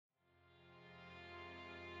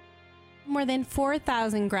More than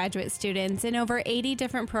 4,000 graduate students in over 80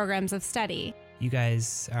 different programs of study. You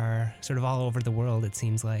guys are sort of all over the world, it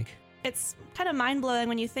seems like. It's kind of mind-blowing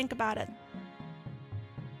when you think about it.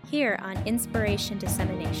 Here on Inspiration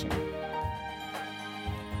Dissemination.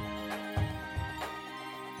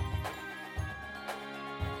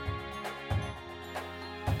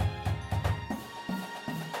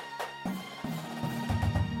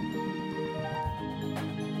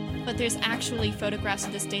 But there's actually photographs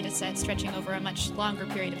of this data set stretching over a much longer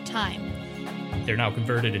period of time. They're now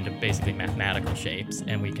converted into basically mathematical shapes,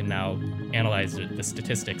 and we can now analyze the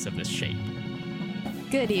statistics of this shape.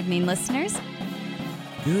 Good evening, listeners.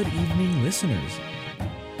 Good evening, listeners.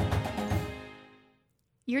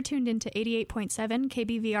 You're tuned into 88.7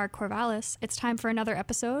 KBVR Corvallis. It's time for another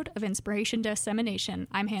episode of Inspiration Dissemination.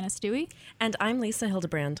 I'm Hannah Stewie. And I'm Lisa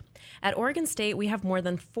Hildebrand. At Oregon State, we have more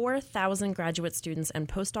than 4,000 graduate students and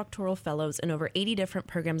postdoctoral fellows in over 80 different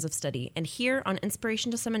programs of study. And here on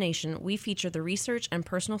Inspiration Dissemination, we feature the research and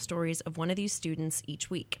personal stories of one of these students each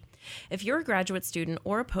week. If you're a graduate student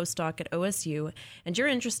or a postdoc at OSU and you're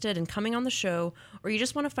interested in coming on the show, or you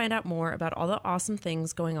just want to find out more about all the awesome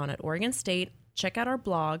things going on at Oregon State, check out our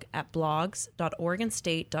blog at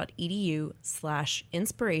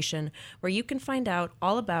blogs.oregonstate.edu/inspiration, where you can find out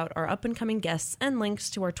all about our up-and-coming guests and links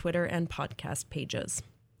to our Twitter and podcast pages.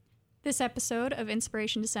 This episode of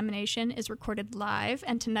Inspiration Dissemination is recorded live,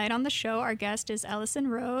 and tonight on the show, our guest is Ellison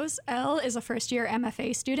Rose. Elle is a first-year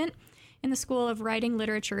MFA student in the School of Writing,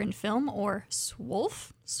 Literature, and Film, or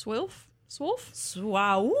SWOLF. SWOLF?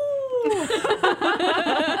 Wow.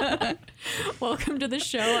 Welcome to the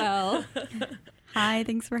show, Elle. Hi,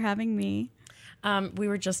 thanks for having me. We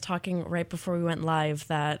were just talking right before we went live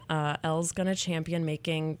that Elle's going to champion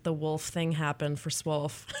making the wolf thing happen for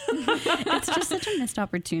SWOLF. It's just such a missed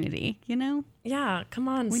opportunity, you know? Yeah, come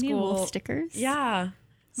on, we school. need wolf stickers. Yeah.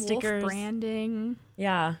 Stickers. Wolf branding.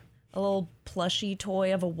 Yeah. A little plushy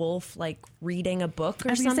toy of a wolf, like reading a book or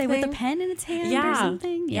I was something. Say with a pen in its hand or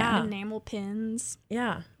something. Yeah. Enamel pins.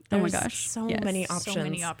 Yeah. Oh my gosh. So many options. So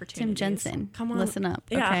many opportunities. Tim Jensen. Come on. Listen up.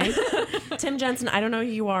 Yeah. Okay. Tim Jensen, I don't know who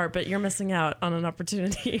you are, but you're missing out on an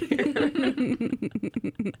opportunity here.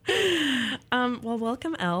 Well,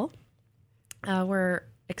 welcome, Elle. We're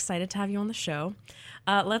excited to have you on the show.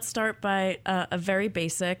 Let's start by a very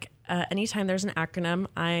basic. Anytime there's an acronym,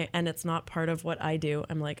 and it's not part of what I do,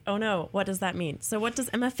 I'm like, oh no, what does that mean? So what does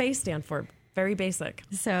MFA stand for? Very basic.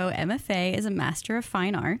 So MFA is a Master of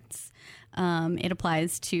Fine Arts. It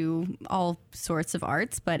applies to all sorts of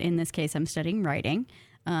arts, but in this case, I'm studying writing.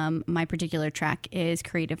 My particular track is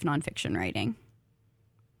creative nonfiction writing.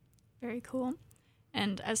 Very cool.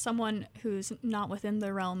 And as someone who's not within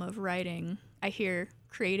the realm of writing, I hear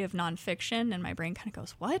creative nonfiction and my brain kind of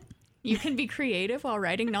goes, what? You can be creative while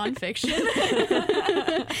writing nonfiction?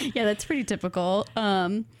 Yeah, that's pretty typical.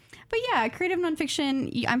 But yeah, creative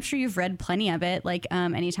nonfiction, I'm sure you've read plenty of it. Like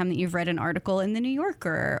anytime that you've read an article in the New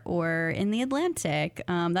Yorker or in the Atlantic,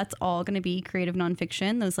 that's all going to be creative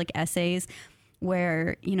nonfiction. Those like essays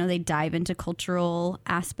where, you know, they dive into cultural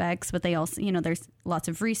aspects, but they also, you know, there's lots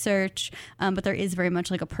of research, but there is very much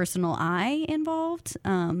like a personal eye involved.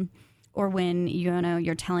 Or when, you know,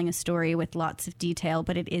 you're telling a story with lots of detail,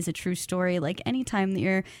 but it is a true story. Like anytime that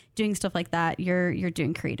you're doing stuff like that, you're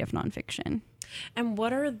doing creative nonfiction. And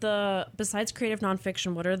what are besides creative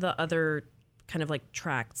nonfiction, what are the other kind of like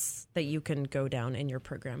tracks that you can go down in your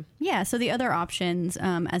program? Yeah, so the other options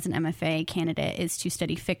as an MFA candidate is to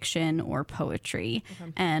study fiction or poetry.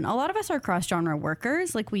 Okay. And a lot of us are cross-genre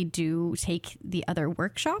workers. Like we do take the other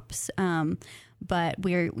workshops, but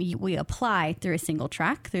we apply through a single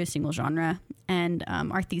track, through a single genre. And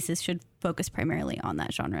our thesis should focus primarily on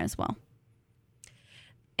that genre as well.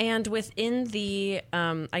 And within the,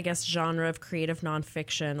 I guess, genre of creative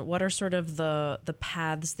nonfiction, what are sort of the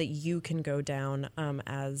paths that you can go down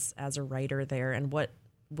as a writer there, and what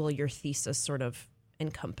will your thesis sort of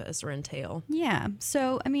encompass or entail? Yeah,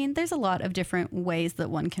 so I mean, there's a lot of different ways that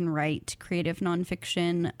one can write creative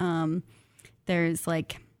nonfiction. There's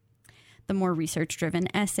like the more research-driven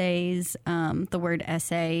essays. The word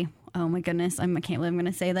essay. Oh my goodness, I can't believe I'm going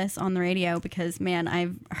to say this on the radio because, man,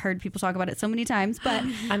 I've heard people talk about it so many times, but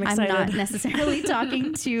I'm not necessarily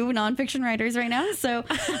talking to nonfiction writers right now, so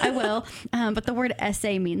I will. But the word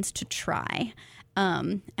essay means to try.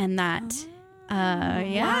 And that,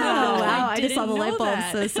 wow, I just saw the light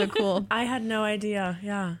bulb, so cool. I had no idea,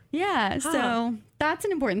 yeah. Yeah, so that's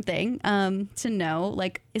an important thing to know,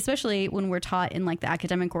 like, especially when we're taught in like the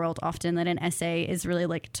academic world often that an essay is really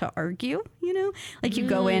like to argue, you know, like you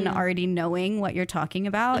go in already knowing what you're talking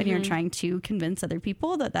about and you're trying to convince other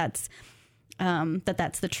people that that's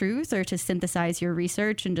that's the truth, or to synthesize your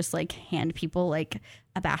research and just like hand people like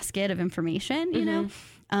a basket of information, you know?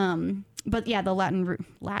 But yeah, the Latin,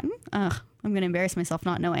 I'm going to embarrass myself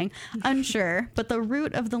not knowing, unsure, but the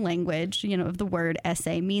root of the language, you know, of the word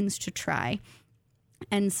essay means to try.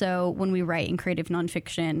 And so when we write in creative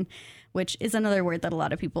nonfiction, which is another word that a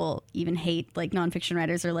lot of people even hate, like nonfiction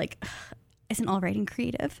writers are like, isn't all writing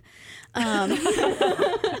creative?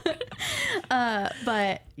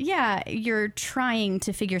 But yeah, you're trying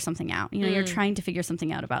to figure something out. You know, you're trying to figure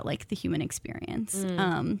something out about like the human experience.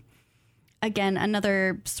 Again,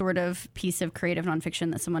 another sort of piece of creative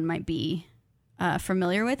nonfiction that someone might be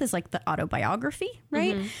familiar with is like the autobiography,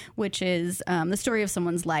 right? Which is the story of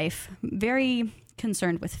someone's life, very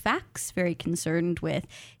concerned with facts, very concerned with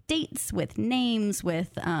dates, with names,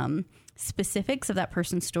 with specifics of that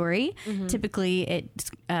person's story. Typically, it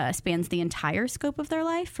spans the entire scope of their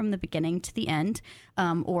life from the beginning to the end,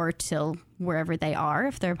 or till wherever they are,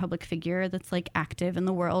 if they're a public figure that's like active in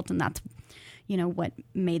the world. And that's, you know, what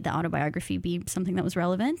made the autobiography be something that was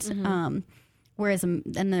relevant. Whereas, and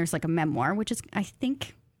there's like a memoir, which is, I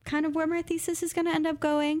think, kind of where my thesis is going to end up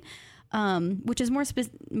going, which is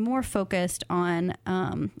more focused on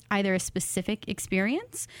either a specific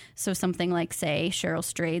experience. So something like, say, Cheryl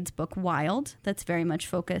Strayed's book Wild, that's very much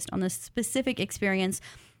focused on the specific experience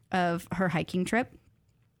of her hiking trip.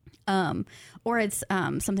 Or it's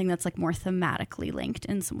something that's like more thematically linked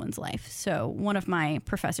in someone's life. So one of my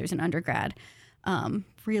professors in undergrad,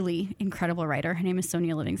 really incredible writer, her name is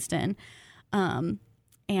Sonia Livingston.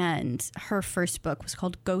 And her first book was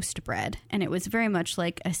called Ghost Bread. And it was very much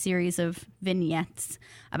like a series of vignettes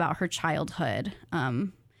about her childhood,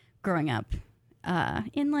 growing up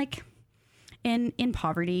in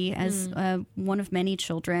poverty as one of many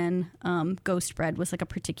children. Ghost bread was like a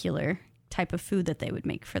particular type of food that they would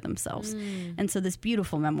make for themselves. And so this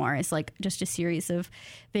beautiful memoir is like just a series of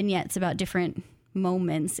vignettes about different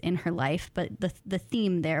moments in her life. But the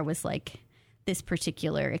theme there was like this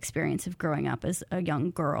particular experience of growing up as a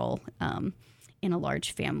young girl in a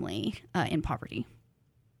large family in poverty.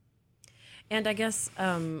 And I guess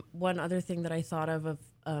one other thing that I thought of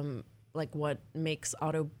like what makes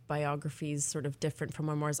autobiographies sort of different from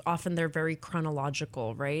memoirs, often they're very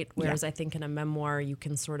chronological, right? Whereas I think in a memoir, you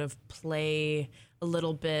can sort of play a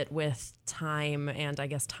little bit with time and I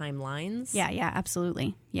guess timelines. Yeah,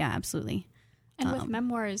 absolutely. Yeah, absolutely. And with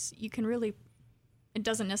memoirs, you can really, it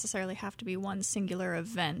doesn't necessarily have to be one singular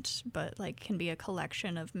event, but like can be a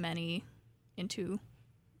collection of many into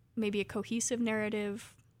maybe a cohesive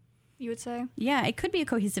narrative, you would say? Yeah, it could be a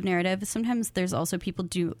cohesive narrative. Sometimes there's also people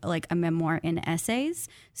do like a memoir in essays.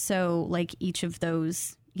 So like each of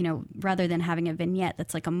those, you know, rather than having a vignette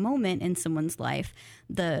that's like a moment in someone's life,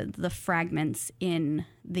 the fragments in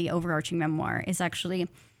the overarching memoir is actually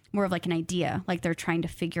more of like an idea, like they're trying to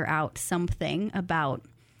figure out something about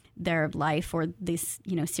their life or this,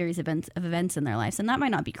 you know, series of events in their lives. And that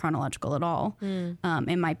might not be chronological at all.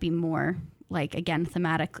 It might be more like, again,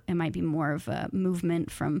 thematic. It might be more of a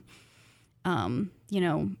movement from, you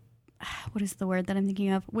know, what is the word that I'm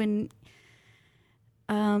thinking of? When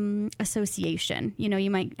association, you know,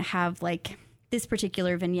 you might have like this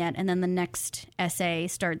particular vignette and then the next essay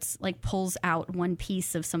starts like pulls out one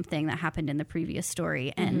piece of something that happened in the previous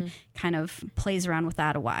story and kind of plays around with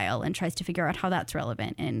that a while and tries to figure out how that's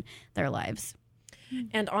relevant in their lives.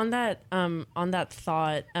 And on that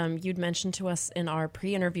thought, you'd mentioned to us in our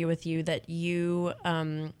pre-interview with you that you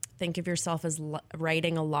think of yourself as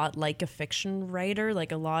writing a lot like a fiction writer.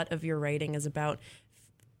 Like a lot of your writing is about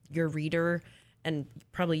your reader and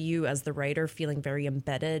probably you as the writer feeling very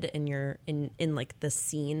embedded in like the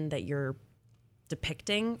scene that you're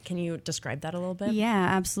depicting. Can you describe that a little bit? Yeah,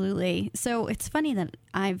 absolutely. So it's funny that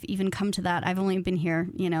I've even come to that. I've only been here,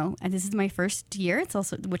 you know, and this is my first year. It's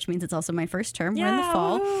also, which means it's also my first term. We're in the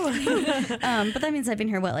fall. But that means I've been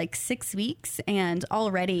here, like 6 weeks, and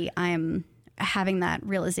already I'm having that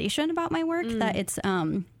realization about my work that it's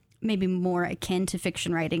maybe more akin to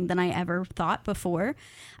fiction writing than I ever thought before.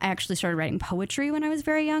 I actually started writing poetry when I was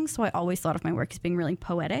very young, so I always thought of my work as being really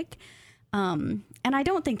poetic. And I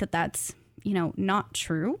don't think that that's, you know, not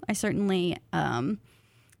true. I certainly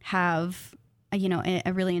have, you know,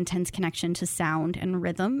 a really intense connection to sound and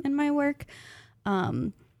rhythm in my work.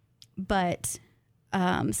 But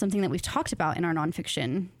something that we've talked about in our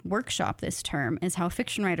nonfiction workshop this term is how a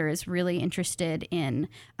fiction writer is really interested in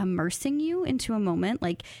immersing you into a moment,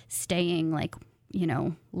 like staying like, you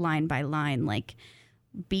know, line by line, like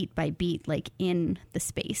beat by beat, like in the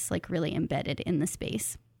space, like really embedded in the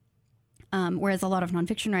space. Whereas a lot of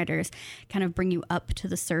nonfiction writers kind of bring you up to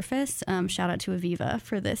the surface. Shout out to Aviva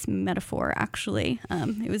for this metaphor, actually.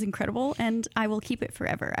 It was incredible, and I will keep it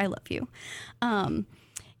forever. I love you. So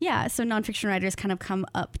nonfiction writers kind of come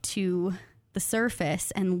up to the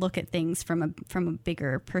surface and look at things from a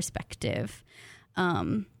bigger perspective.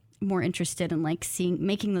 More interested in like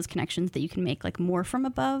making those connections that you can make like more from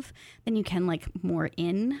above than you can like more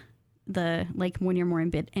in the, like when you're more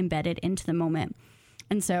embedded into the moment.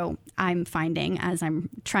 And so I'm finding as I'm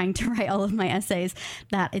trying to write all of my essays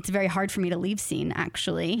that it's very hard for me to leave scene,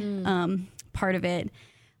 actually. Part of it,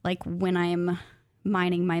 like when I'm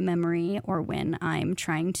mining my memory or when I'm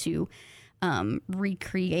trying to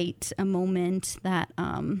recreate a moment that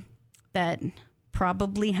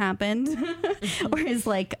probably happened or is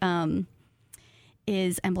like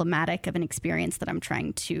is emblematic of an experience that I'm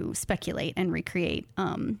trying to speculate and recreate.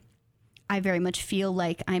 I very much feel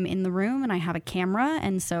like I'm in the room and I have a camera.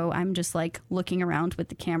 And so I'm just like looking around with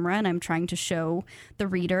the camera and I'm trying to show the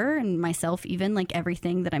reader and myself even like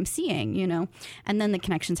everything that I'm seeing, you know, and then the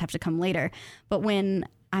connections have to come later. But when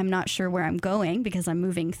I'm not sure where I'm going because I'm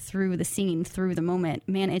moving through the scene, through the moment,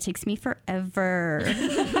 man, it takes me forever.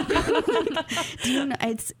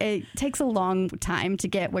 It takes a long time to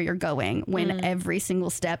get where you're going when every single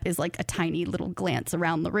step is like a tiny little glance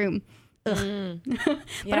around the room. But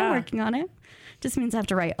I'm working on it. Just means I have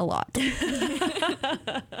to write a lot.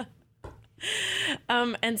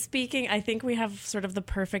 And speaking, I think we have sort of the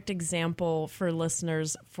perfect example for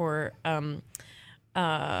listeners for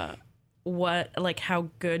how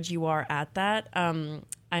good you are at that.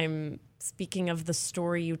 I'm speaking of the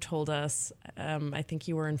story you told us. I think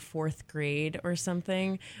you were in 4th grade or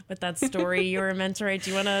something with that story you were meant to write.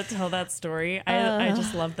 Do you want to tell that story? I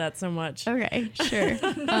just love that so much. Okay, sure.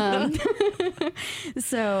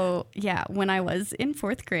 So yeah, when I was in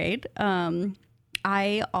 4th grade,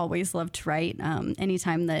 I always loved to write.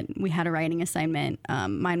 Anytime that we had a writing assignment,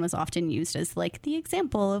 mine was often used as like the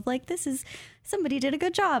example of like, this is somebody did a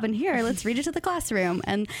good job and here, let's read it to the classroom.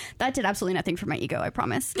 And that did absolutely nothing for my ego, I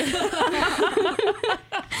promise.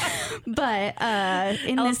 But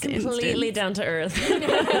in Elle's this completely down to earth.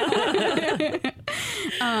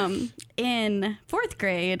 In 4th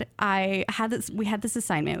grade, we had this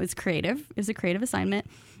assignment. It was creative. It was a creative assignment.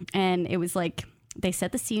 And it was like, they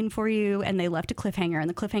set the scene for you and they left a cliffhanger. And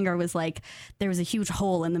the cliffhanger was like, there was a huge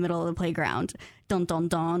hole in the middle of the playground. Dun, dun,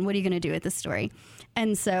 dun. What are you going to do with this story?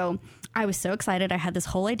 And so I was so excited. I had this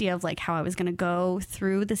whole idea of like how I was going to go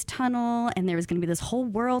through this tunnel and there was going to be this whole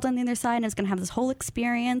world on the other side and I was going to have this whole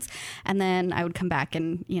experience. And then I would come back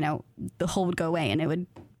and, you know, the hole would go away and it would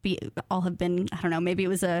all have been, I don't know, maybe it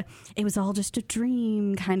was all just a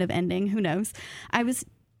dream kind of ending. Who knows? I was,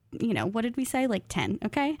 you know, what did we say? Like 10.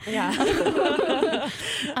 Okay. Yeah.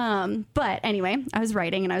 But anyway, I was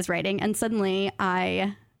writing and suddenly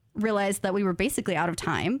I realized that we were basically out of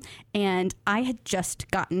time and I had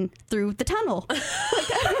just gotten through the tunnel.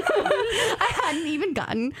 I hadn't even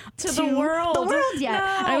gotten to the world yet. No.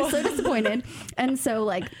 And I was so disappointed. And so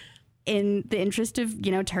like in the interest of,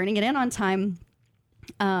 you know, turning it in on time,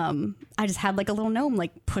 I just had like a little gnome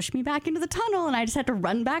like push me back into the tunnel and I just had to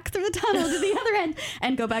run back through the tunnel to the other end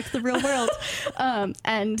and go back to the real world.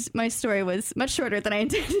 And my story was much shorter than I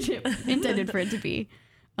intended for it to be.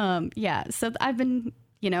 So I've been,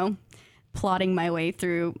 you know, plotting my way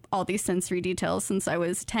through all these sensory details since I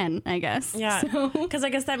was 10, I guess. Yeah, because I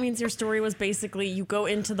guess that means your story was basically you go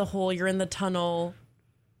into the hole, you're in the tunnel,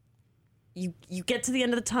 you get to the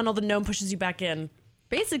end of the tunnel, the gnome pushes you back in.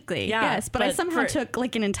 Basically, yes. But I somehow took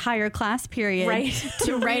like an entire class period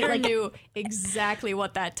to write. Like knew exactly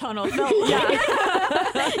what that tunnel felt like.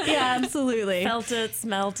 Yeah, absolutely. Felt it,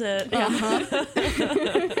 smelt it.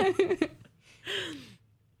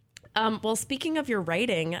 Well, speaking of your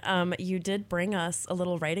writing, you did bring us a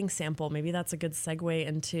little writing sample. Maybe that's a good segue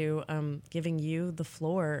into giving you the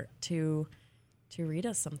floor to read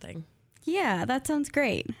us something. Yeah, that sounds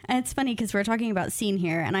great. And it's funny because we're talking about scene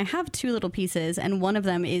here, and I have 2 little pieces, and one of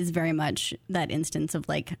them is very much that instance of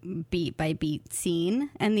like beat by beat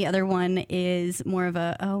scene, and the other one is more of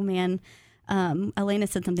a, oh man, Elena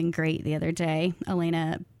said something great the other day.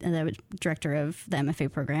 Elena, the director of the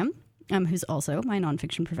MFA program, who's also my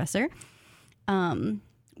nonfiction professor,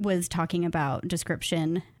 was talking about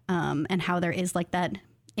description and how there is like that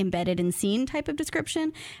embedded in scene type of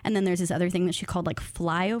description. And then there's this other thing that she called like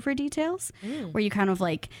flyover details, where you kind of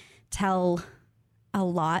like tell a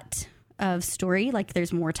lot of story, like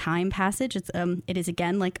there's more time passage. It is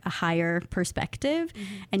again like a higher perspective,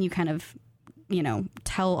 and you kind of, you know,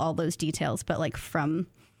 tell all those details, but like from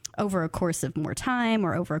over a course of more time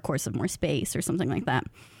or over a course of more space or something like that.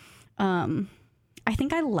 I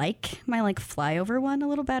think I like my like flyover one a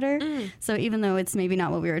little better. So even though it's maybe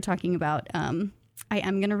not what we were talking about, I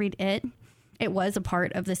am going to read it. It was a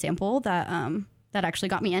part of the sample that that actually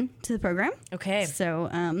got me into the program. Okay.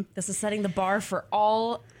 So this is setting the bar for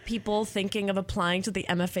all people thinking of applying to the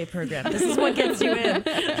MFA program. This is what gets you in.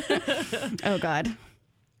 Oh God.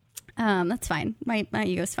 That's fine. My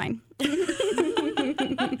ego's fine.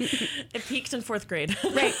 It peaked in 4th grade.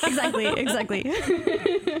 Right. Exactly.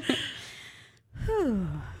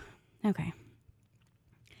 Okay.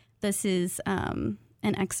 This is an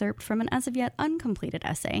excerpt from an as of yet uncompleted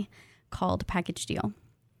essay called Package Deal.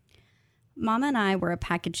 Mama and I were a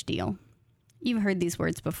package deal. You've heard these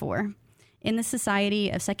words before. In the society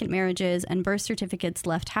of second marriages and birth certificates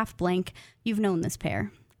left half blank, you've known this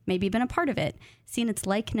pair. Maybe been a part of it, seen its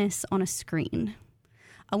likeness on a screen.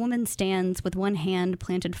 A woman stands with one hand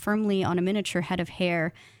planted firmly on a miniature head of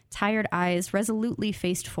hair, tired eyes resolutely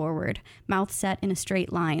faced forward, mouth set in a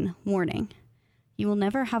straight line, warning, you will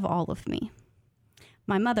never have all of me.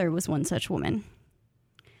 My mother was one such woman.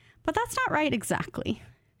 But that's not right exactly.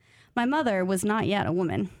 My mother was not yet a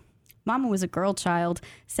woman. Mama was a girl child,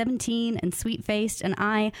 17 and sweet-faced, and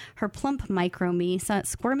I, her plump micro-me, sat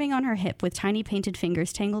squirming on her hip with tiny painted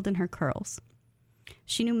fingers tangled in her curls.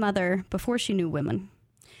 She knew mother before she knew women.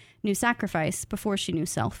 Knew sacrifice before she knew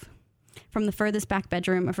self. From the furthest back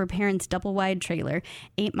bedroom of her parents' double-wide trailer,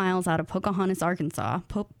 8 miles out of Pocahontas, Arkansas,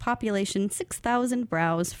 population 6,000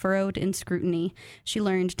 brows furrowed in scrutiny, she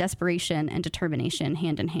learned desperation and determination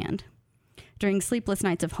hand in hand. During sleepless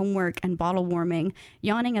nights of homework and bottle warming,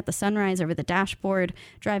 yawning at the sunrise over the dashboard,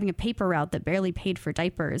 driving a paper route that barely paid for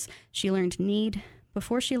diapers, she learned need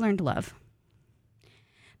before she learned love.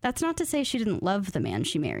 That's not to say she didn't love the man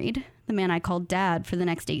she married, the man I called Dad for the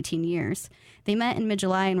next 18 years. They met in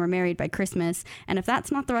mid-July and were married by Christmas, and if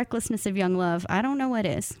that's not the recklessness of young love, I don't know what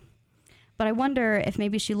is. But I wonder if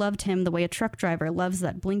maybe she loved him the way a truck driver loves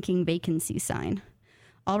that blinking vacancy sign.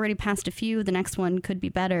 Already past a few, the next one could be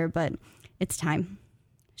better, but it's time.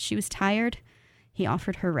 She was tired. He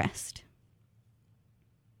offered her rest.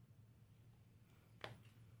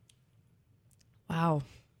 Wow.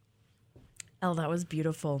 Elle, that was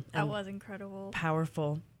beautiful. That was incredible.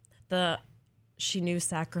 Powerful. She knew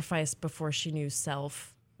sacrifice before she knew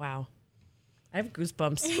self. Wow. I have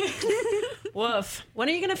goosebumps. Woof. When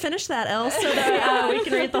are you going to finish that, Elle, so that we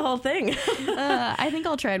can read the whole thing? I think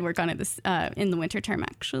I'll try and work on it in the winter term,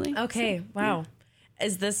 actually. Okay. So, wow. Yeah.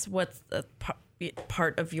 Is this what's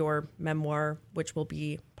part of your memoir, which will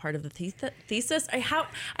be part of the thesis?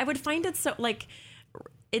 I would find it so like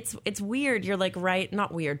it's weird. You're like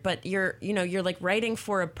not weird, but you're like writing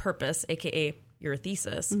for a purpose, aka your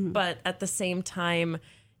thesis. Mm-hmm. But at the same time,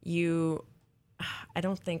 I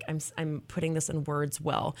don't think I'm putting this in words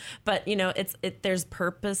well, but there's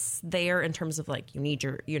purpose there in terms of like you need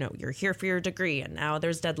you're here for your degree and now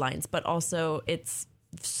there's deadlines, but also it's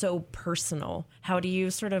so personal. How do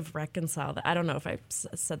you sort of reconcile that? I don't know if I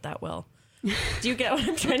said that well. Do you get what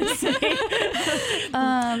I'm trying to say?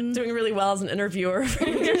 Doing really well as an interviewer.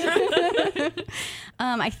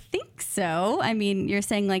 I think so. I mean, you're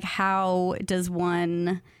saying like, how does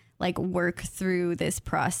one like work through this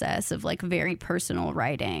process of like very personal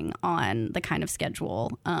writing on the kind of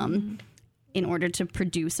schedule in order to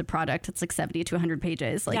produce a product that's like 70 to 100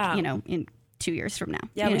 pages, like, in 2 years from now.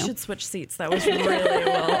 Yeah, we should switch seats. That was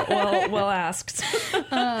really well asked.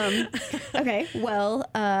 Okay, well,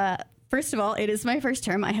 first of all, it is my first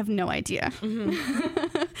term. I have no idea.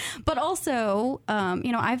 Mm-hmm. But also,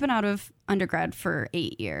 I've been out of undergrad for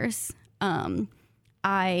 8 years.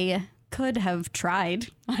 I could have tried.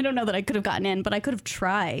 I don't know that I could have gotten in, but I could have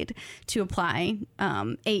tried to apply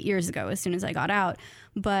 8 years ago as soon as I got out.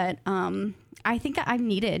 But I think I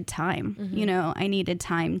needed time. Mm-hmm. I needed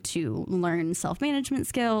time to learn self-management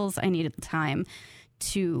skills. I needed time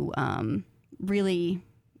to really,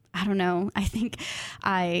 I don't know. I think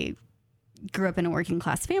I grew up in a working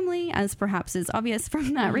class family, as perhaps is obvious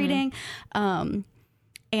from that reading. And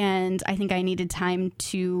I think I needed time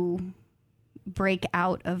to break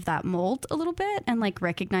out of that mold a little bit and like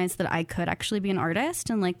recognize that I could actually be an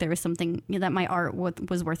artist and like there was something that my art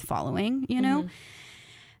was worth following, know?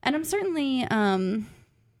 And I'm certainly,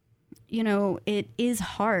 it is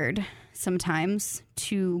hard sometimes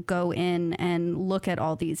to go in and look at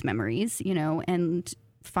all these memories, and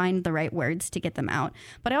find the right words to get them out.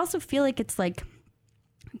 But I also feel like it's like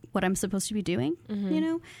what I'm supposed to be doing,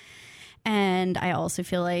 And I also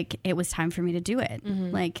feel like it was time for me to do it.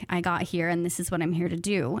 Like I got here and this is what I'm here to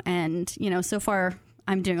do. And, so far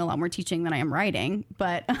I'm doing a lot more teaching than I am writing,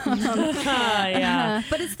 but but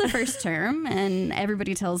it's the first term, and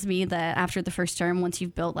everybody tells me that after the first term, once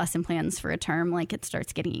you've built lesson plans for a term, like it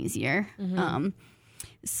starts getting easier.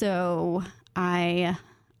 So I'll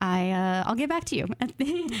get back to you at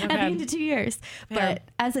the end of 2 years. But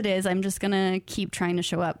as it is, I'm just gonna keep trying to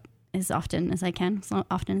show up as often as I can, as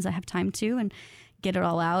often as I have time to, and get it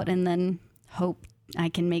all out, and then hope I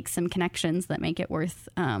can make some connections that make it worth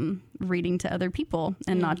reading to other people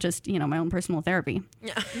and not just, my own personal therapy.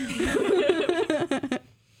 Yeah.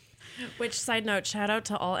 Which, side note, shout out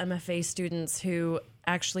to all MFA students who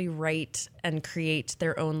actually write and create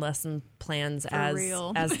their own lesson plans as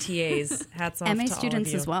TAs. Hats off to MA all students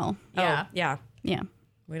of you. as well. Yeah. Yeah.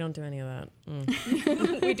 We don't do any of that.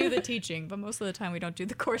 We do the teaching, but most of the time we don't do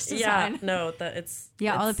the course Yeah, design. no, it's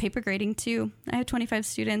all the paper grading too. I have 25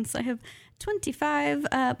 students. I have 25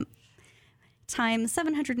 times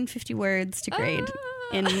 750 words to grade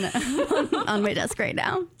on my desk right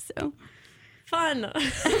now. So fun.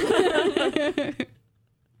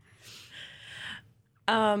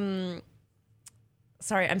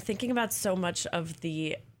 Sorry, I'm thinking about so much of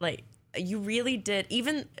the, you really did,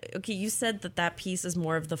 you said that piece is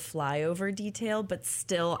more of the flyover detail, but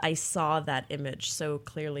still I saw that image so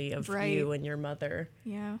clearly of you and your mother.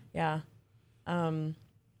 Yeah. Yeah.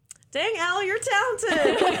 Dang, Elle, you're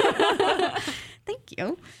talented. Thank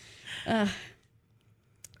you.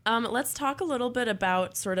 Let's talk a little bit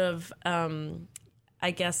about sort of,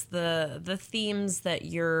 I guess, the themes that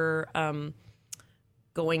you're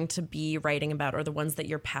going to be writing about, or the ones that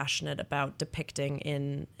you're passionate about depicting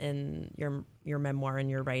in your memoir and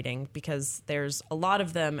your writing, because there's a lot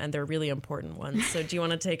of them and they're really important ones. So do you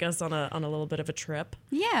want to take us on a little bit of a trip?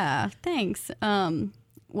 Yeah, thanks.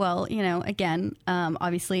 Well, again,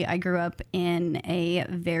 obviously I grew up in a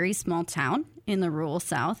very small town in the rural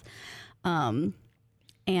South, and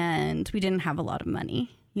we didn't have a lot of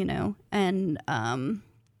money, and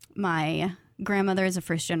my grandmother is a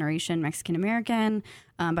first-generation Mexican-American,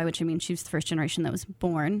 by which I mean she was the first generation that was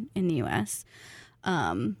born in the U.S.,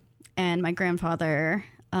 and my grandfather,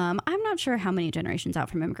 I'm not sure how many generations out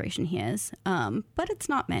from immigration he is, but it's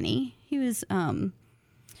not many. He was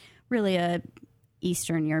really a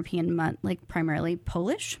Eastern European, primarily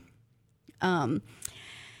Polish,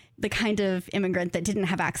 the kind of immigrant that didn't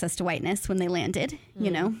have access to whiteness when they landed,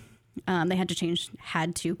 They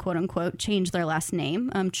had to quote unquote change their last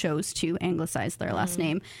name, chose to anglicize their last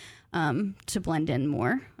name to blend in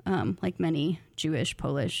more, like many Jewish,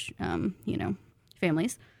 Polish,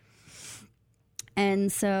 families.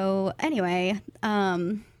 And so anyway,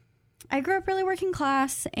 I grew up really working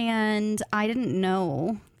class, and I didn't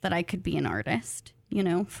know that I could be an artist,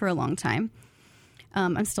 for a long time.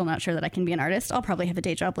 I'm still not sure that I can be an artist. I'll probably have a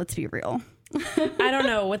day job. Let's be real. I don't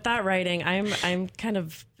know. With that writing, I'm kind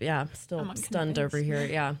of, still stunned over here.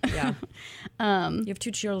 Yeah. You have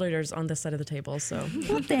two cheerleaders on this side of the table, so.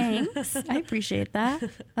 Well, thanks. I appreciate that.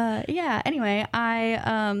 Anyway,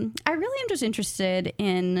 I really am just interested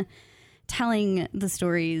in telling the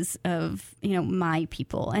stories of, my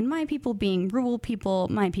people, and my people being rural people,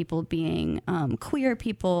 my people being queer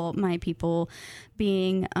people, my people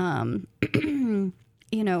being,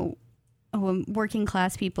 working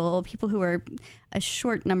class people who are a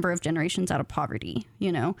short number of generations out of poverty,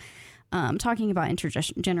 talking about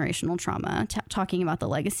intergenerational trauma, talking about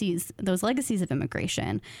those legacies of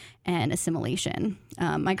immigration and assimilation.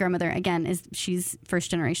 My grandmother, again, she's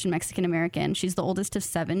first generation Mexican American. She's the oldest of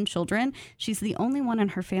 7 children. She's the only one in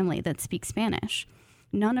her family that speaks Spanish.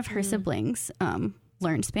 None of her siblings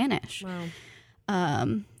learned Spanish. Wow.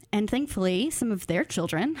 And thankfully, some of their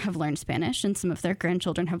children have learned Spanish, and some of their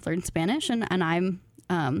grandchildren have learned Spanish. And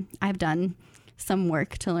I've done some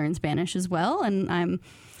work to learn Spanish as well, and I'm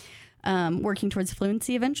working towards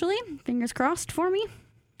fluency eventually. Fingers crossed for me,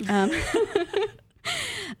 because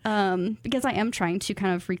I am trying to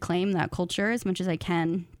kind of reclaim that culture as much as I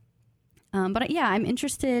can. But I'm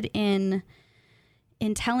interested in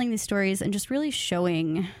telling these stories and just really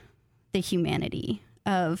showing the humanity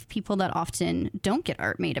of people that often don't get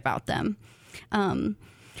art made about them. And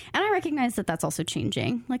I recognize that that's also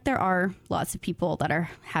changing. Like, there are lots of people that are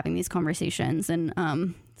having these conversations, and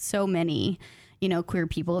so many, queer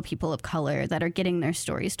people of color that are getting their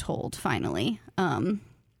stories told finally.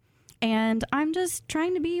 And I'm just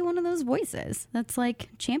trying to be one of those voices that's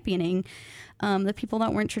championing the people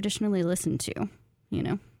that weren't traditionally listened to,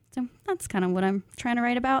 So that's kind of what I'm trying to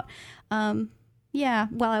write about. While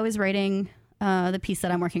I was writing the piece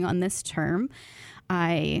that I'm working on this term,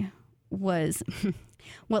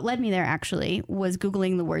 what led me there actually was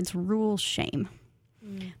Googling the words rural shame,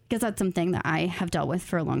 because that's something that I have dealt with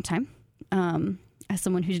for a long time. as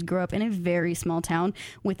someone who grew up in a very small town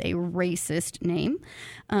with a racist name,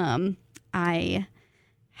 I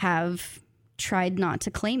have tried not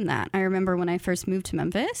to claim that. I remember when I first moved to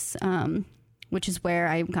Memphis, which is where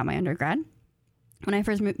I got my undergrad. When I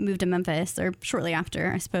first moved to Memphis, or shortly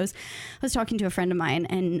after, I suppose, I was talking to a friend of mine,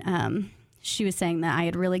 and she was saying that I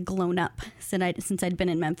had really grown up since I'd been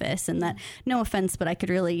in Memphis, and that, no offense, but I could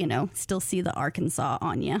really, still see the Arkansas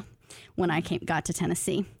on you when I got to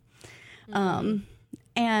Tennessee. And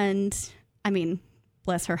I mean,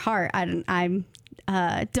 bless her heart, I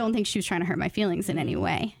don't think she was trying to hurt my feelings in any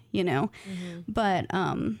way, but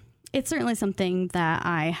it's certainly something that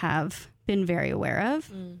I have been very aware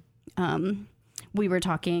of. We were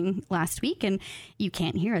talking last week, and you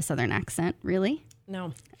can't hear a Southern accent, really.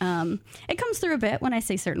 No. It comes through a bit when I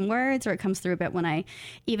say certain words, or it comes through a bit when I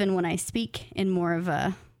speak in more of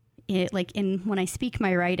when I speak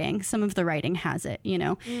my writing, some of the writing has it,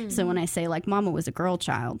 So when I say like mama was a girl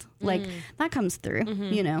child, like that comes through,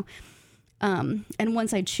 and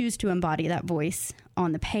once I choose to embody that voice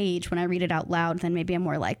on the page, when I read it out loud, then maybe I'm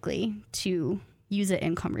more likely to use it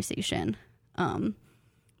in conversation.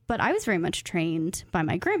 But I was very much trained by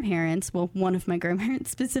my grandparents, well, one of my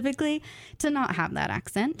grandparents specifically, to not have that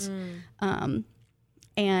accent.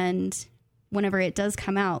 And whenever it does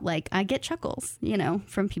come out, like, I get chuckles,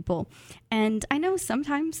 from people. And I know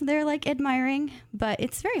sometimes they're like admiring, but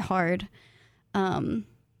it's very hard,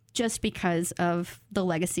 just because of the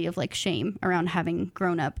legacy of like shame around having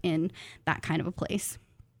grown up in that kind of a place.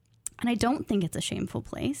 And I don't think it's a shameful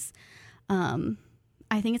place.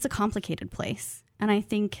 I think it's a complicated place. And I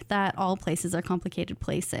think that all places are complicated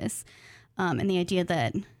places. And the idea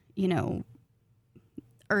that,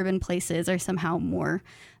 urban places are somehow more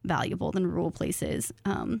valuable than rural places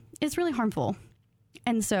is really harmful.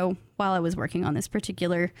 And so while I was working on this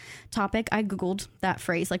particular topic, I Googled that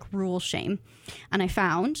phrase, like rural shame. And I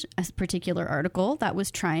found a particular article that was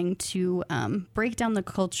trying to break down the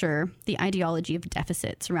culture, the ideology of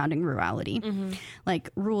deficit surrounding rurality. Like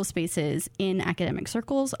rural spaces in academic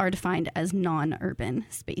circles are defined as non-urban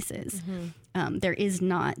spaces. There is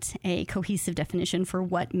not a cohesive definition for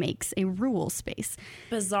what makes a rural space.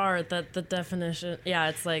 Bizarre that the definition,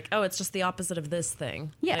 it's like, oh, it's just the opposite of this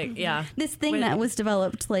thing. This thing that was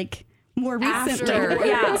developed like more recently.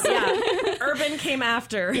 Urban came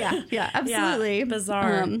after. Absolutely. Yeah,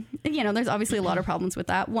 bizarre. There's obviously a lot of problems with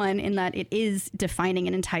that. One, in that it is defining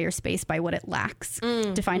an entire space by what it lacks,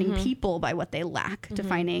 defining people by what they lack,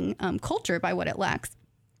 defining culture by what it lacks.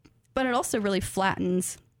 But it also really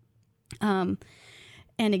flattens an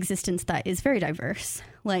existence that is very diverse.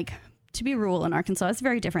 Like, to be rural in Arkansas is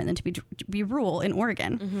very different than to be rural in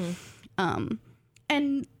Oregon.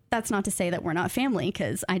 And that's not to say that we're not family,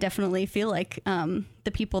 because I definitely feel like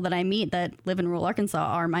the people that I meet that live in rural Arkansas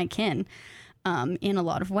are my kin in a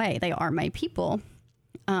lot of way. They are my people.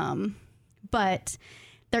 But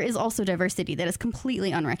there is also diversity that is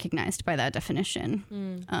completely unrecognized by that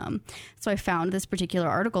definition. So I found this particular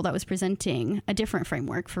article that was presenting a different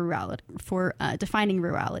framework for defining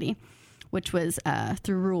rurality, which was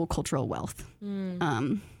through rural cultural wealth,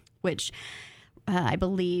 which I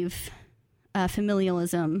believe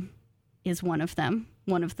familialism is one of them.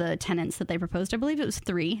 One of the tenets that they proposed. I believe it was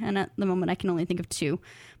 3, and at the moment I can only think of 2,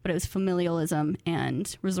 but it was familialism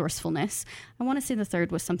and resourcefulness. I want to say the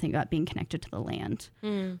third was something about being connected to the land.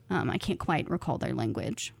 I can't quite recall their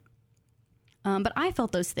language. But I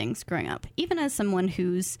felt those things growing up, even as someone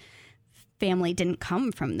whose family didn't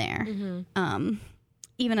come from there.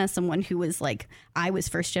 Even as someone who was like, I was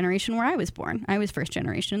first generation where I was born. I was first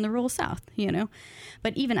generation in the rural South,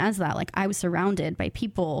 But even as that, like, I was surrounded by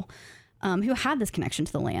people who had this connection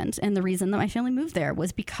to the land. And the reason that my family moved there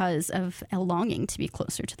was because of a longing to be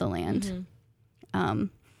closer to the land.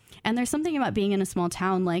 And there's something about being in a small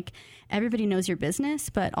town, like, everybody knows your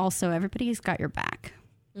business, but also everybody's got your back.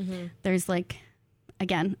 There's like,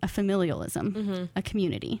 again, a familialism, a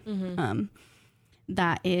community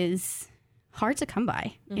that is hard to come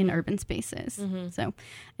by in urban spaces. So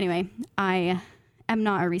anyway, I am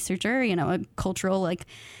not a researcher, a cultural, like,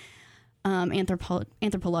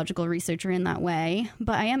 anthropological researcher in that way,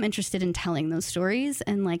 but I am interested in telling those stories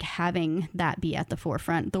and like having that be at the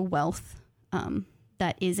forefront, the wealth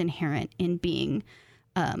that is inherent in being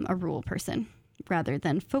a rural person, rather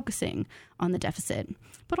than focusing on the deficit,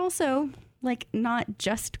 but also like not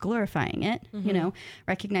just glorifying it,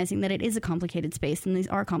 recognizing that it is a complicated space and these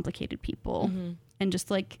are complicated people, and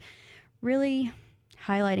just like really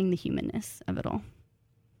highlighting the humanness of it all.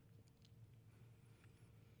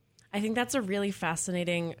 I think that's a really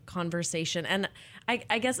fascinating conversation. And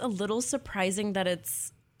I guess a little surprising that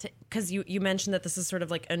it's because you mentioned that this is sort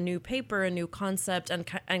of like a new paper, a new concept, and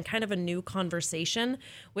kind of a new conversation,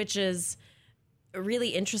 which is really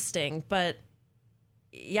interesting. But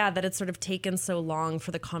yeah, that it's sort of taken so long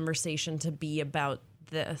for the conversation to be about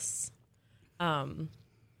this.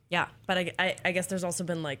 Yeah, but I guess there's also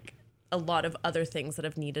been like a lot of other things that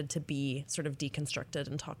have needed to be sort of deconstructed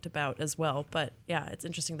and talked about as well. But yeah, it's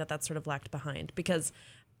interesting that that's sort of lagged behind, because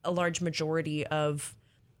a large majority of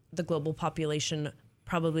the global population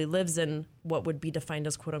probably lives in what would be defined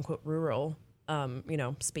as quote unquote rural,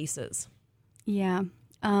 spaces. Yeah.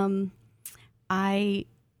 I'm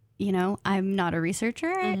not a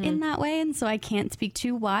researcher in that way, and so I can't speak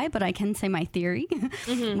to why, but I can say my theory,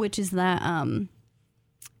 which is that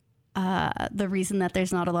the reason that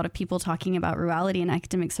there's not a lot of people talking about rurality in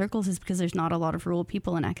academic circles is because there's not a lot of rural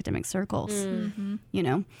people in academic circles.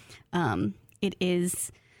 It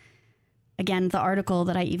is, again, the article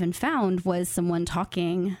that I even found was someone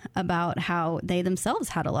talking about how they themselves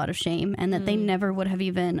had a lot of shame and that they never would have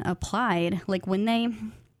even applied. Like when they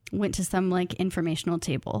went to some like informational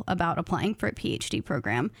table about applying for a PhD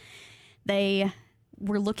program, they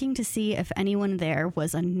were looking to see if anyone there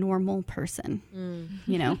was a normal person.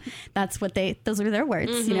 That's what those were their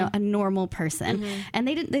words, a normal person. And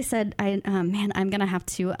they said, I'm going to have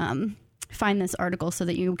to find this article so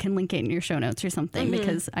that you can link it in your show notes or something,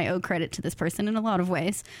 because I owe credit to this person in a lot of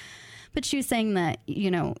ways. But she was saying that,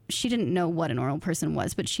 she didn't know what a normal person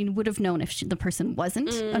was, but she would have known if the person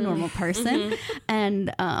wasn't a normal person,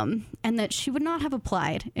 and that she would not have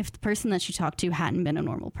applied if the person that she talked to hadn't been a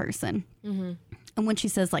normal person. And when she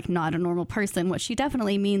says like not a normal person, what she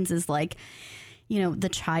definitely means is like, the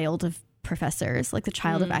child of professors, like the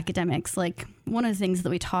child of academics. Like one of the things that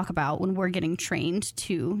we talk about when we're getting trained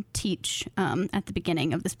to teach at the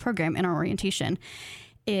beginning of this program in our orientation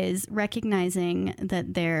is recognizing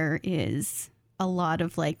that there is a lot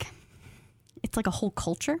of like, it's like a whole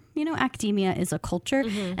culture, academia is a culture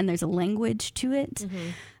and there's a language to it.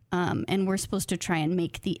 And we're supposed to try and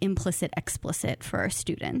make the implicit explicit for our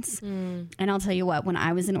students. And I'll tell you what, when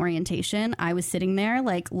I was in orientation, I was sitting there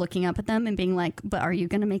like looking up at them and being like, but are you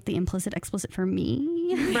going to make the implicit explicit for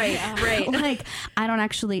me? Right. Like, I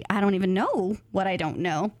don't even know what I don't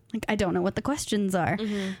know. Like, I don't know what the questions are.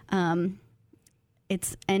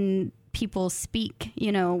 And people speak,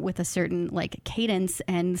 with a certain like cadence.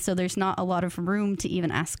 And so there's not a lot of room to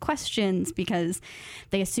even ask questions because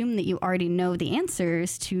they assume that you already know the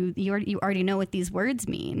answers to, you already know what these words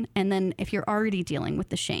mean. And then if you're already dealing with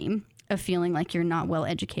the shame of feeling like you're not well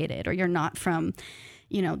educated or you're not from,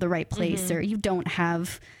 the right place or you don't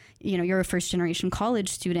have, you're a first generation college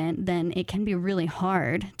student, then it can be really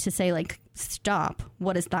hard to say like, stop,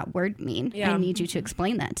 what does that word mean? I need you to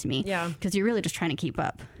explain that to me. Because you're really just trying to keep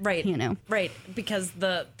up. Right. Right. Because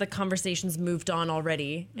the conversation's moved on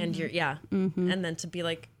already and you're, and then to be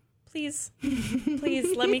like, please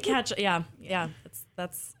let me catch. It's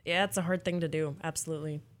a hard thing to do.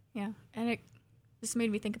 Absolutely. Yeah. And it just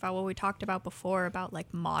made me think about what we talked about before about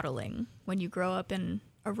like modeling. When you grow up in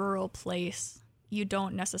a rural place, you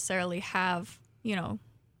don't necessarily have,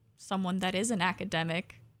 someone that is an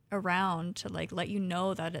academic around to like let you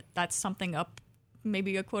know that that's something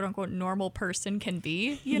maybe a quote unquote normal person can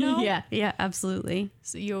be, Yeah, absolutely.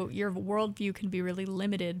 So your worldview can be really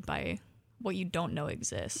limited by what you don't know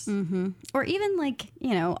exists. Or even like,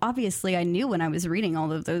 obviously I knew when I was reading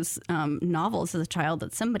all of those novels as a child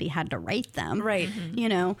that somebody had to write them. Right.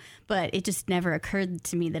 But it just never occurred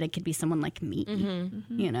to me that it could be someone like me,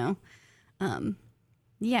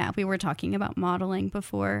 Yeah, we were talking about modeling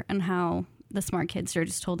before and how the smart kids are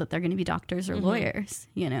just told that they're going to be doctors or lawyers,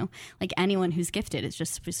 like anyone who's gifted is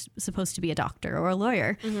just supposed to be a doctor or a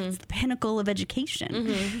lawyer. It's the pinnacle of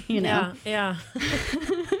education, Yeah.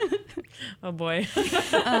 Oh boy.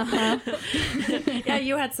 Yeah,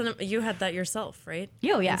 you had that yourself, right?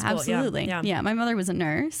 Oh yeah, absolutely. Yeah. My mother was a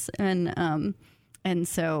nurse and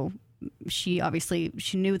so she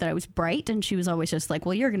knew that I was bright and she was always just like,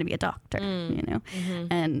 well, you're going to be a doctor,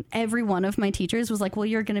 and every one of my teachers was like, well,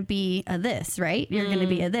 you're going to be a this, right? You're going to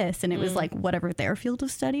be a this. And it was like whatever their field of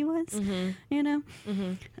study was,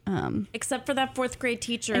 except for that fourth grade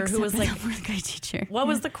teacher who was like, fourth grade teacher. What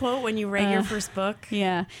was the quote when you read your first book?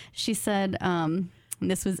 Yeah. She said, and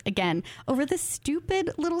this was, again, over this stupid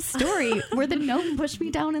little story where the gnome pushed me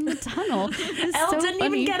down in the tunnel. Elle didn't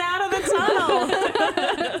even get out of the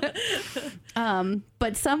tunnel.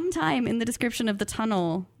 But sometime in the description of the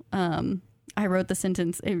tunnel, I wrote the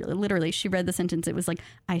sentence. Literally, she read the sentence. It was like,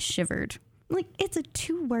 I shivered. Like, it's a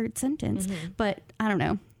 2-word sentence. But I don't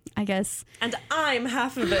know. I guess. And I'm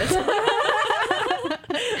half of it.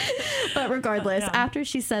 But regardless, after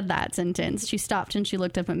she said that sentence, she stopped and she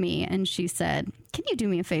looked up at me and she said, "Can you do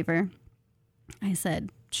me a favor?" I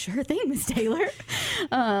said, "Sure thing, Miss Taylor."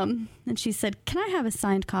 And she said, "Can I have a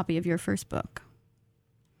signed copy of your first book?"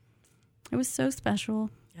 It was so special.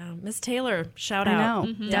 Yeah, Miss Taylor, shout out.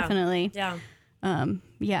 I know, definitely. Yeah.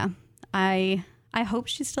 Yeah. I hope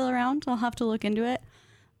she's still around. I'll have to look into it.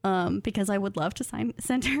 Because I would love to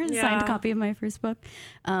send her a signed copy of my first book.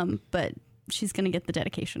 But she's going to get the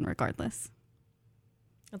dedication regardless.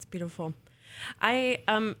 That's beautiful.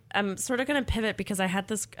 I'm sort of going to pivot because I had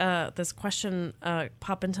this question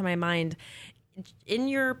pop into my mind. In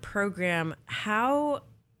your program, how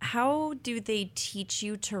do they teach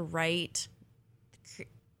you to write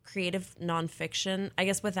creative nonfiction? I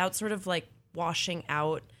guess without sort of like washing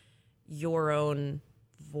out your own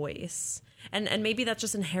voice. And maybe that's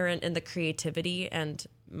just inherent in the creativity and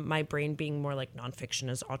my brain being more like nonfiction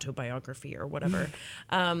is autobiography or whatever.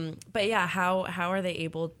 But yeah, how are they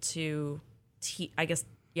able to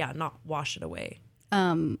not wash it away?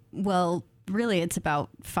 Well, really it's about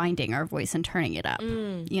finding our voice and turning it up.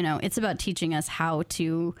 You know, it's about teaching us how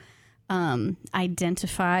to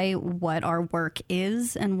identify what our work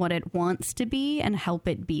is and what it wants to be and help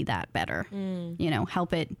it be that better. You know,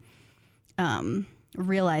 help it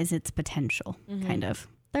realize its potential, kind of.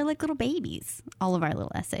 They're like little babies, all of our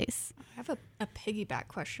little essays. I have a piggyback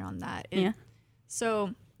question on that. Yeah.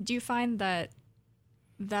 So do you find that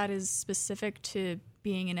is specific to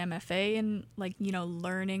being an MFA and like, you know,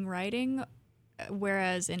 learning writing,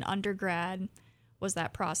 whereas in undergrad, was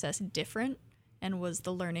that process different? And was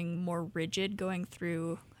the learning more rigid going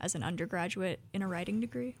through as an undergraduate in a writing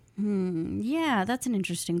degree? Yeah, that's an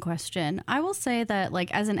interesting question. I will say that,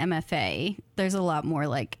 like, as an MFA, there's a lot more,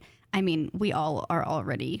 like, I mean, we all are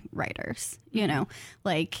already writers, you know?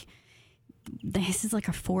 Like, this is like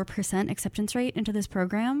a 4% acceptance rate into this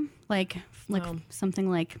program. Like something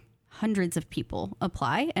like hundreds of people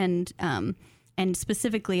apply, and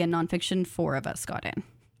specifically in nonfiction, 4 of us got in.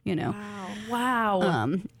 You know,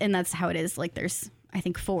 wow. And that's how it is. Like, there's, I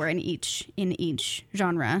think, 4 in each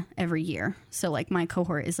genre every year. So like my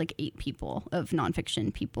cohort is like 8 people of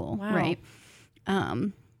nonfiction people, right?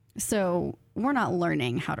 So we're not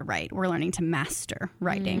learning how to write. We're learning to master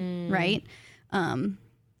writing, right?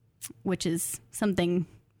 Which is something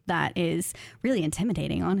that is really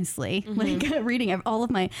intimidating, honestly. Like reading, all of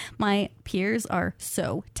my peers are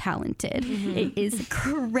so talented. It is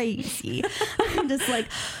crazy. I'm just like,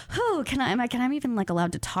 oh, can I even like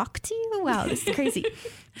allowed to talk to you? Wow, this is crazy.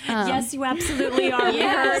 Yes, you absolutely are.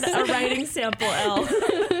 Yes. We heard a writing sample, Elle.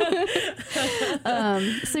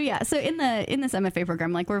 So in this MFA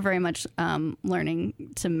program, like, we're very much learning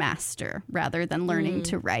to master rather than learning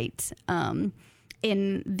to write.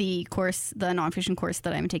 In the course, the nonfiction course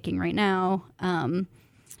that I'm taking right now,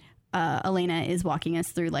 Elena is walking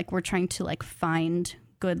us through, like, we're trying to like find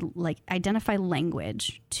good, like, identify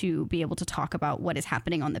language to be able to talk about what is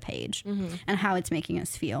happening on the page and how it's making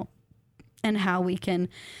us feel and how we can,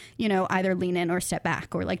 you know, either lean in or step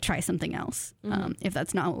back or like try something else if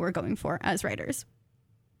that's not what we're going for as writers.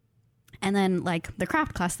 And then, like, the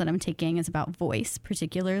craft class that I'm taking is about voice,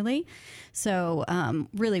 particularly. So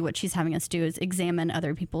really what she's having us do is examine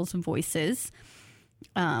other people's voices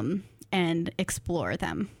and explore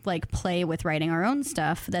them, like play with writing our own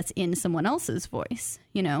stuff that's in someone else's voice,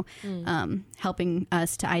 you know, helping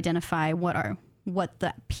us to identify what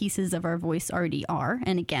the pieces of our voice already are.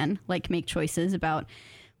 And again, like, make choices about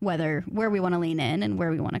where we want to lean in and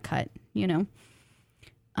where we want to cut, you know.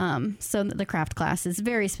 So the craft class is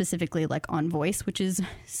very specifically like on voice, which is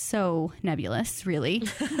so nebulous, really.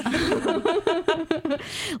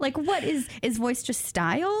 Like, what is voice just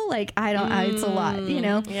style? Like, I don't, it's a lot, you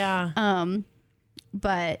know? Yeah.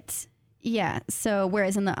 But yeah. So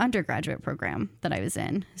whereas in the undergraduate program that I was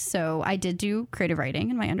in, so I did do creative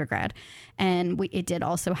writing in my undergrad, and it did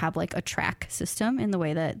also have like a track system in the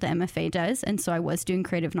way that the MFA does. And so I was doing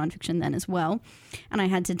creative nonfiction then as well. And I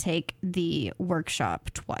had to take the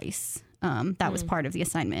workshop twice. That was part of the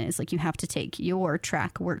assignment, is like, you have to take your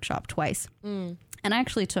track workshop twice. And I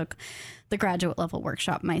actually took the graduate level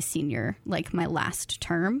workshop my last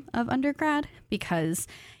term of undergrad, because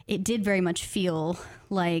it did very much feel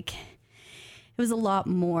like it was a lot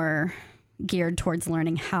more geared towards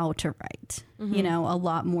learning how to write, you know, a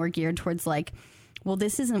lot more geared towards like, well,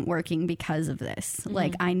 this isn't working because of this.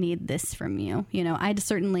 Like, I need this from you. You know, I'd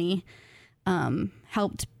certainly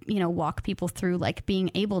helped, you know, walk people through like being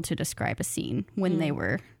able to describe a scene when they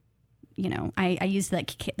were, you know, I used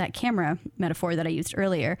that camera metaphor that I used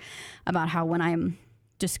earlier about how when I'm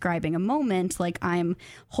describing a moment, like, I'm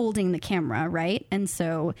holding the camera, right? And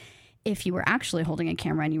so if you were actually holding a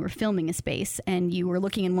camera and you were filming a space and you were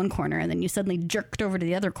looking in one corner and then you suddenly jerked over to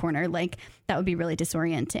the other corner, like that would be really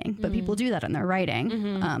disorienting. But people do that in their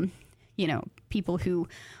writing. You know, people who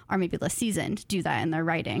are maybe less seasoned do that in their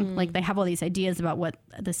writing. Like they have all these ideas about what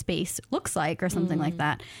the space looks like or something like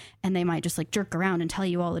that. And they might just like jerk around and tell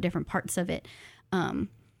you all the different parts of it.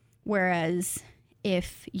 Whereas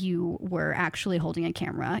if you were actually holding a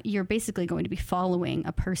camera, you're basically going to be following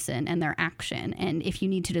a person and their action. And if you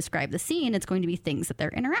need to describe the scene, it's going to be things that they're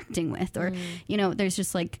interacting with. Or, you know, there's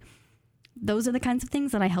just like, those are the kinds of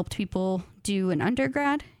things that I helped people do in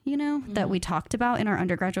undergrad, you know, that we talked about in our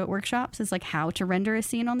undergraduate workshops, is like how to render a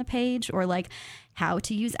scene on the page, or like how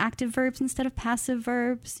to use active verbs instead of passive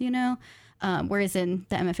verbs, you know. Whereas in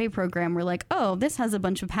the MFA program, we're like, oh, this has a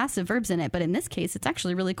bunch of passive verbs in it. But in this case, it's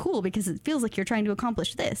actually really cool because it feels like you're trying to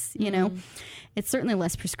accomplish this, you know. It's certainly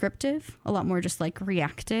less prescriptive, a lot more just like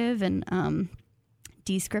reactive and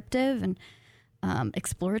descriptive and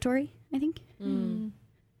exploratory, I think.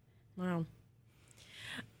 Wow.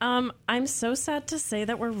 I'm so sad to say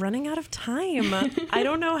that we're running out of time. I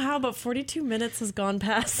don't know how, but 42 minutes has gone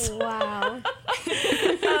past. Wow.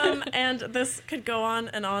 And this could go on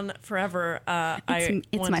and on forever.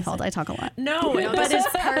 It's my fault. I talk a lot. No, but it's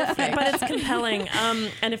perfect. But it's compelling.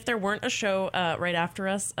 And if there weren't a show right after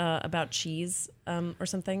us about cheese or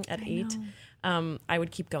something at 8, I would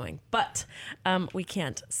keep going. But we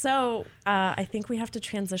can't. So I think we have to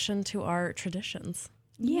transition to our traditions.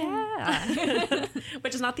 Yeah.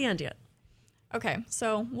 Which is not the end yet. Okay,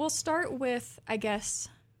 so we'll start with, I guess,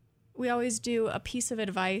 we always do a piece of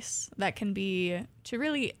advice that can be to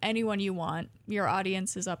really anyone you want. Your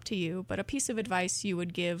audience is up to you, but a piece of advice you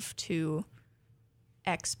would give to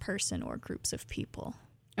X person or groups of people.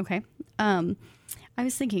 Okay. I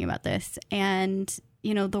was thinking about this, and,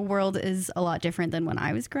 you know, the world is a lot different than when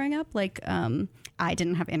I was growing up. Like, I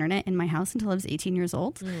didn't have internet in my house until I was 18 years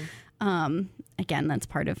old. Again, that's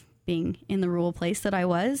part of being in the rural place that I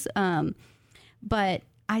was. But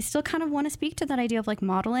I still kind of want to speak to that idea of like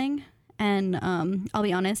modeling. And I'll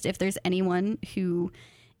be honest, if there's anyone who,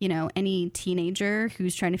 you know, any teenager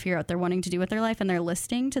who's trying to figure out what they're wanting to do with their life and they're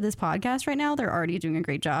listening to this podcast right now, they're already doing a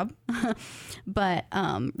great job. But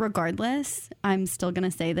regardless, I'm still going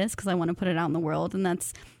to say this because I want to put it out in the world. And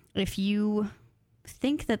that's, if you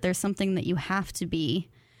think that there's something that you have to be,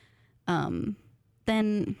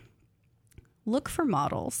 then look for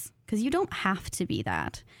models, because you don't have to be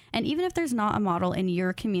that. And even if there's not a model in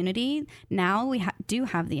your community, now we do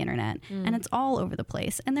have the internet and it's all over the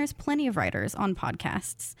place. And there's plenty of writers on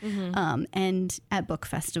podcasts and at book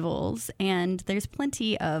festivals. And there's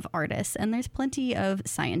plenty of artists and there's plenty of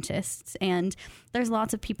scientists. And there's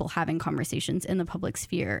lots of people having conversations in the public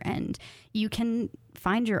sphere. And you can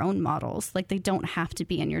find your own models. Like, they don't have to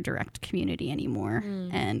be in your direct community anymore.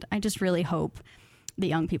 And I just really hope the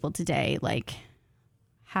young people today like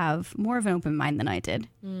have more of an open mind than I did,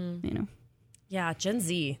 you know. Yeah, Gen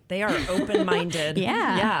Z, they are open-minded.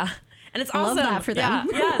 Yeah. And it's I awesome. love that for them.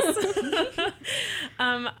 Yes.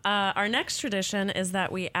 Our next tradition is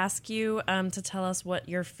that we ask you to tell us what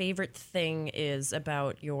your favorite thing is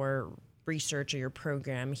about your research or your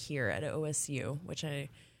program here at OSU, which I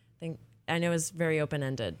know is very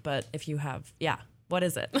open-ended, but if you have, what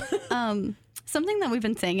is it? Something that we've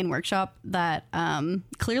been saying in workshop that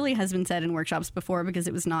clearly has been said in workshops before, because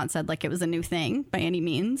it was not said like it was a new thing by any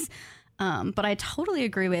means. But I totally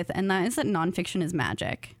agree with, and that is that nonfiction is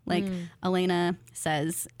magic. Like Elena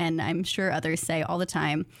says, and I'm sure others say all the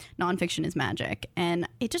time, nonfiction is magic. And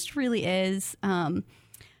it just really is,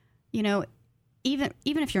 you know, even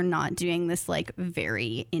if you're not doing this like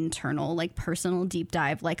very internal, like personal deep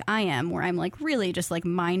dive like I am, where I'm like really just like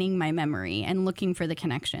mining my memory and looking for the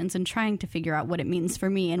connections and trying to figure out what it means for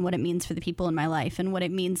me and what it means for the people in my life and what it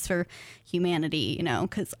means for humanity, you know,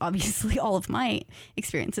 because obviously all of my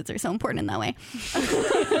experiences are so important in that way.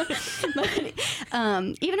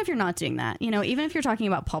 But even if you're not doing that, you know, even if you're talking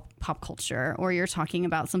about pop culture or you're talking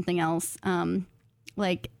about something else,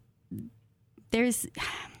 like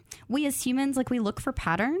we as humans, like, we look for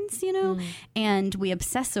patterns, you know, and we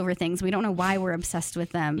obsess over things. We don't know why we're obsessed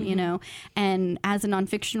with them, you know, and as a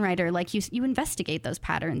nonfiction writer, like you investigate those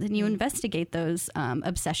patterns and you investigate those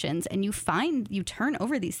obsessions, and you turn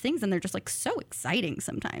over these things, and they're just like so exciting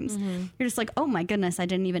sometimes. You're just like, oh my goodness, I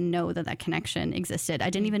didn't even know that connection existed. I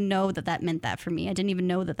didn't even know that meant that for me. I didn't even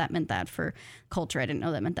know that meant that for culture. I didn't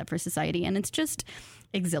know that meant that for society. And it's just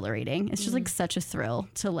exhilarating. It's just like such a thrill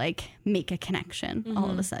to like make a connection all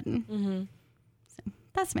of a sudden. So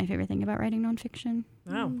that's my favorite thing about writing nonfiction.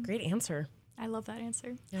 Wow, great answer. I love that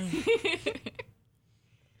answer. Yeah.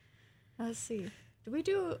 Let's see. Do we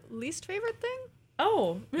do least favorite thing?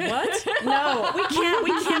 Oh, what? No, we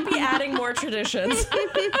can't be adding more traditions.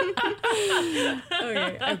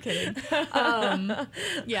 Okay, I'm kidding.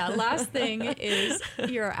 Yeah, last thing is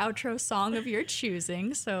your outro song of your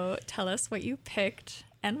choosing. So tell us what you picked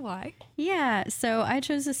and why. Yeah, so I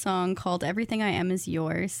chose a song called Everything I Am Is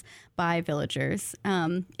Yours by Villagers.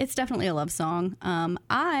 It's definitely a love song.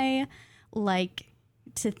 I like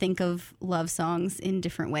to think of love songs in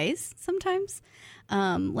different ways sometimes.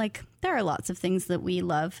 Like there are lots of things that we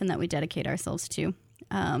love and that we dedicate ourselves to.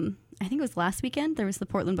 I think it was last weekend, there was the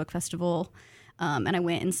Portland Book Festival, and I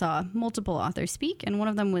went and saw multiple authors speak, and one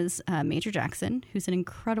of them was Major Jackson, who's an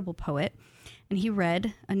incredible poet, and he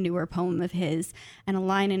read a newer poem of his, and a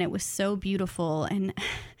line in it was so beautiful, and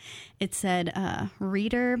it said,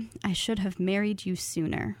 "Reader, I should have married you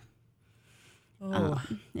sooner."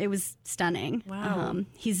 It was stunning. Wow.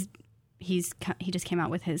 He just came out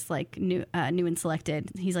with his like new and selected.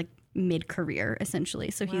 He's like mid-career essentially.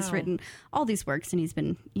 So he's written all these works and he's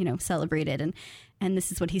been, celebrated. And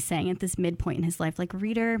this is what he's saying at this midpoint in his life, like,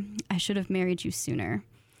 reader, I should have married you sooner.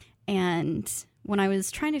 And when I was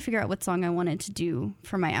trying to figure out what song I wanted to do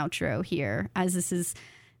for my outro here, as this is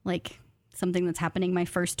like something that's happening my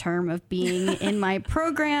first term of being in my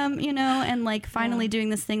program, and like finally doing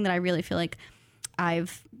this thing that I really feel like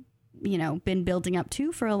I've, been building up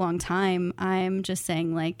to for a long time. I'm just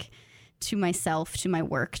saying, like, to myself, to my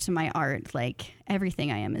work, to my art, like,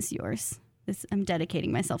 everything I am is yours. I'm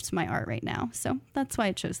dedicating myself to my art right now. So that's why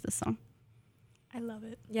I chose this song. I love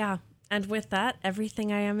it. Yeah. And with that,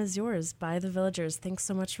 Everything I Am Is Yours by The Villagers. Thanks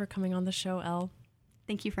so much for coming on the show, Elle.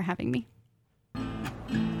 Thank you for having me.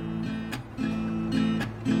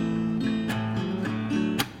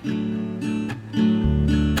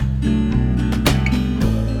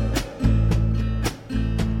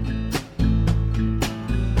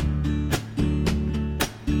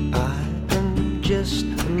 Just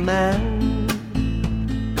a man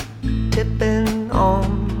tipping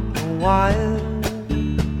on a wire,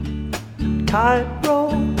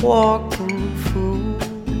 tightrope walking fool,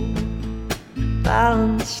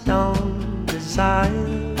 balanced on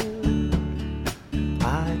desire.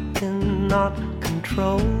 I cannot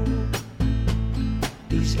control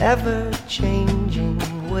these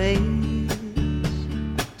ever-changing ways,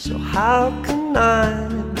 so how can I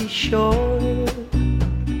be sure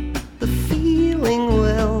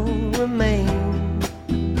will remain?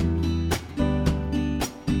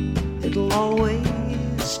 It'll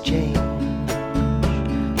always change,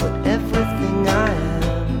 but everything I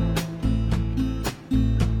am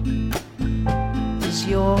is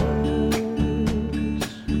yours.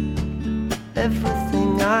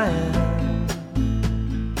 Everything I am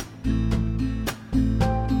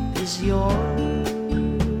is yours.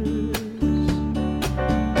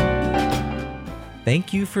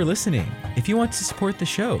 Thank you for listening. If you want to support the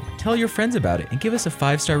show, tell your friends about it and give us a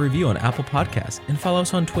 5-star review on Apple Podcasts and follow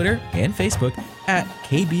us on Twitter and Facebook at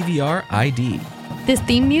KBVRID. This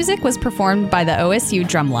theme music was performed by the OSU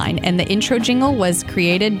Drumline, and the intro jingle was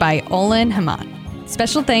created by Olin Haman.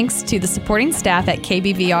 Special thanks to the supporting staff at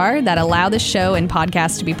KBVR that allow the show and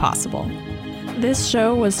podcast to be possible. This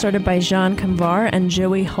show was started by Jean Camvar and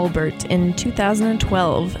Joey Hulbert in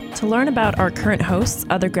 2012. To learn about our current hosts,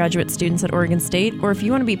 other graduate students at Oregon State, or if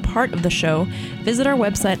you want to be part of the show, visit our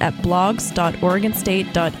website at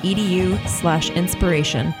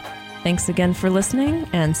blogs.oregonstate.edu/inspiration. Thanks again for listening,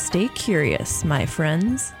 and stay curious, my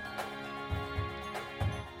friends.